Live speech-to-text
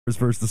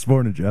first this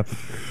morning,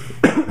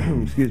 Jeff.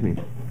 Excuse me.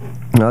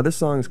 This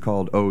song is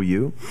called "Oh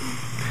You."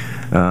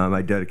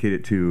 I dedicate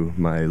it to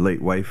my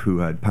late wife who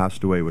had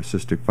passed away with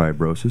cystic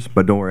fibrosis.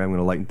 But don't worry, I'm going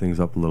to lighten things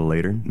up a little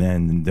later.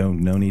 And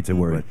no need to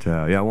worry.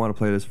 But yeah, I want to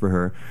play this for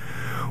her.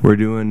 We're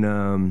doing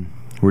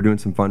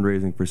some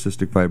fundraising for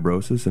cystic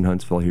fibrosis in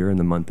Huntsville here in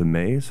the month of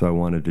May, so I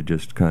wanted to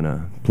just kind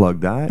of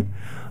plug that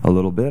a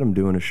little bit. I'm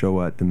doing a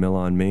show at the Mill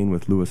on Main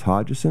with Louis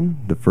Hodgson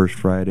the first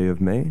Friday of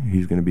May.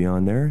 He's going to be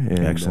on there. And,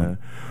 excellent.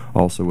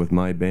 Also with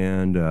my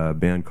band, a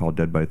band called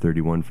Dead by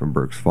 31 from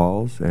Berks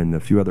Falls, and a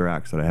few other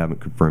acts that I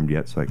haven't confirmed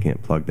yet, so I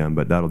can't plug them,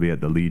 but that'll be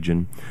at the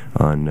Legion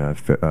on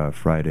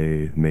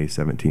Friday, May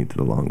 17th,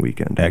 the long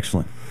weekend.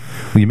 Excellent.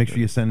 Will you make sure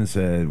you send us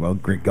I'll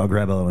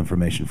grab a little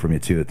information from you,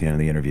 too, at the end of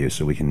the interview,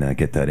 so we can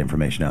get that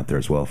information out there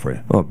as well for you.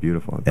 Oh,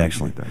 beautiful.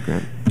 Excellent. That,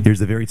 Grant. Here's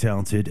the very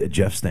talented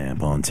Jeff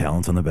Stamp on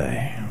Talent on the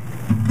Bay.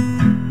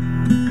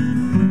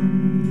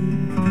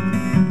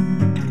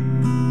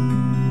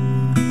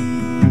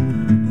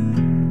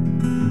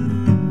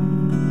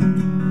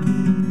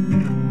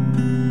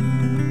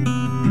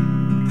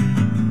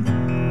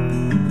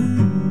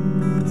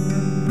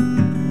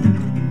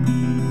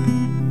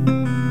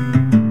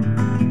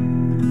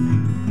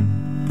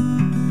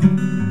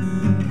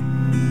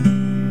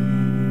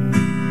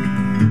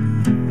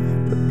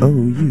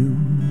 Oh, you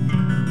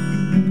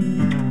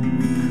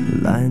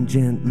lying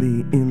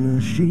gently in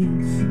the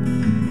sheets,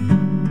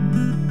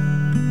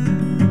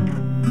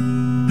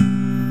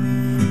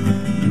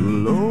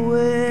 you'll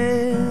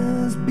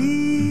always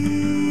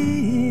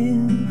be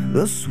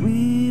the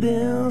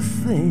sweetest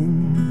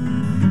thing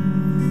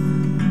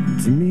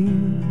to me.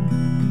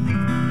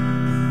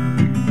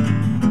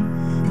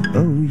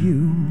 Oh,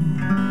 you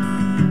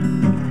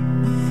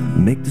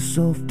make the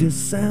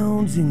softest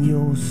sounds in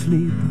your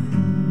sleep,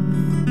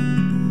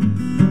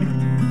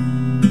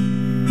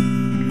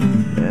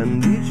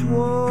 and each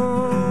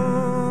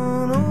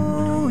one,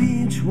 oh,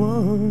 each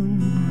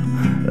one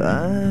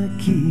I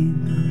keep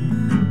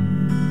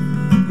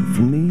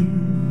for me.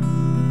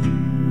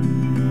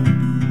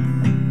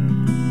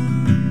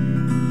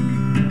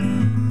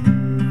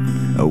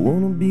 I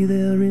wanna be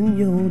there in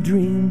your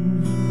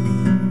dreams,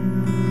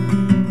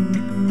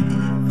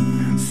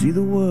 see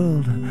the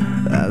world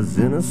as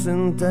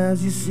innocent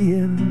as you see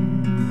it,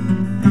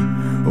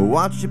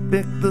 watch you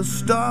pick the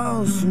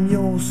stars from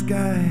your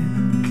sky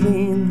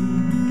clean,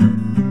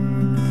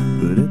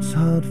 but it's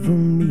hard for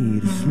me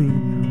to sleep.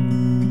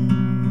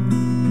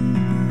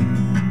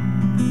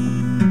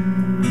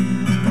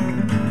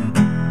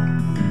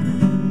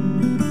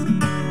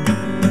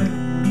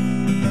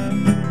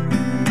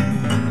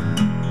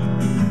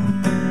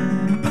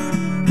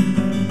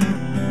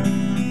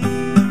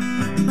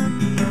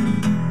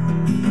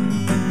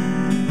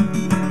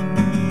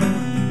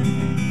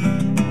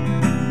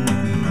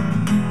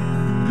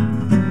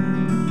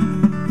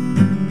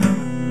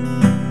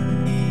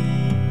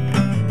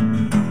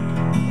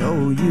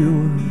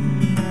 You,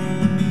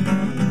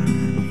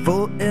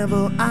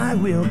 forever I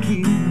will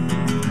keep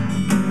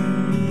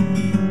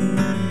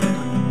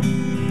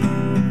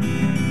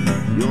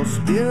your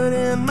spirit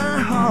in my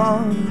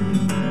heart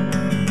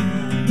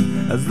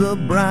as the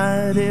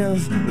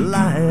brightest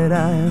light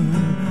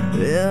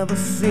I've ever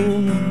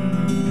seen.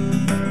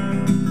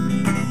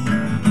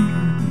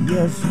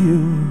 Yes,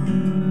 you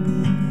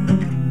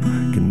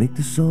can make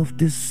the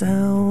softest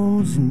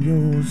sounds in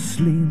your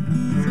sleep,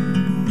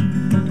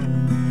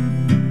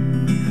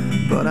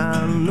 but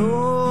I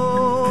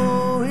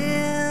know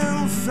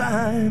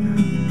inside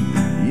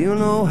you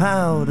know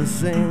how to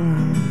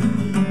sing.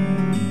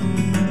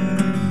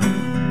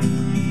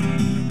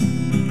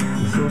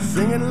 So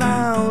sing it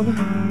loud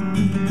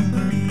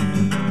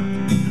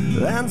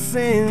and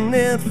sing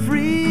it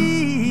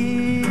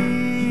free.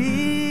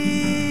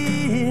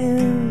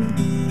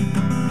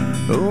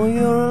 Oh,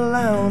 you're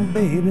allowed,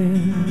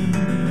 baby,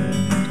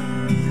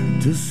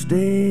 to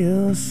stay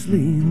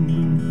asleep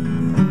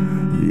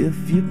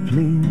if you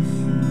please.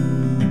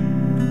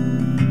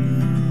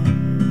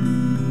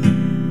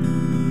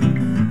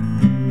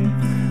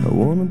 I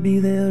wanna be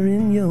there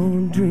in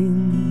your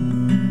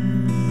dreams,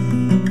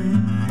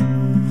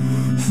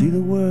 see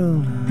the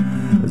world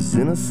as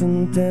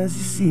innocent as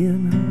you see it,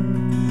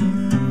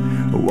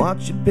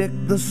 watch you pick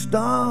the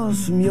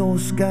stars from your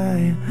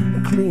sky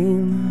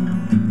clean,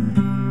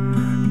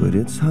 but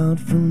it's hard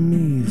for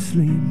me to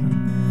sleep.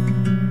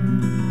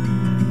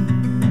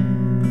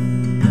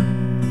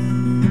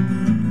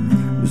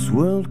 This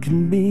world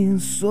can be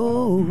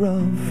so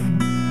rough,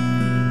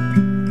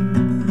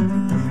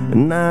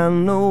 and I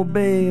know,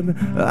 babe,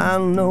 I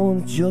know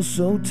that you're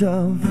so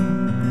tough,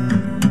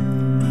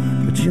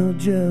 but you're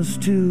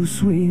just too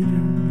sweet,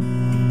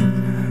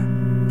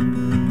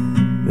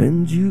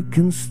 and you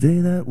can stay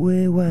that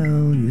way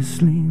while you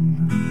sleep.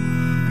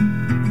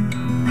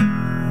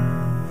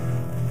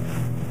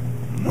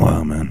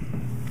 Wow, man.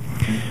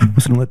 I'm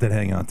just going to let that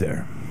hang out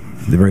there.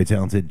 The very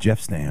talented Jeff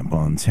Stamp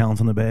on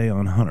Talent on the Bay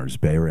on Hunters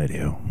Bay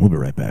Radio. We'll be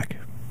right back.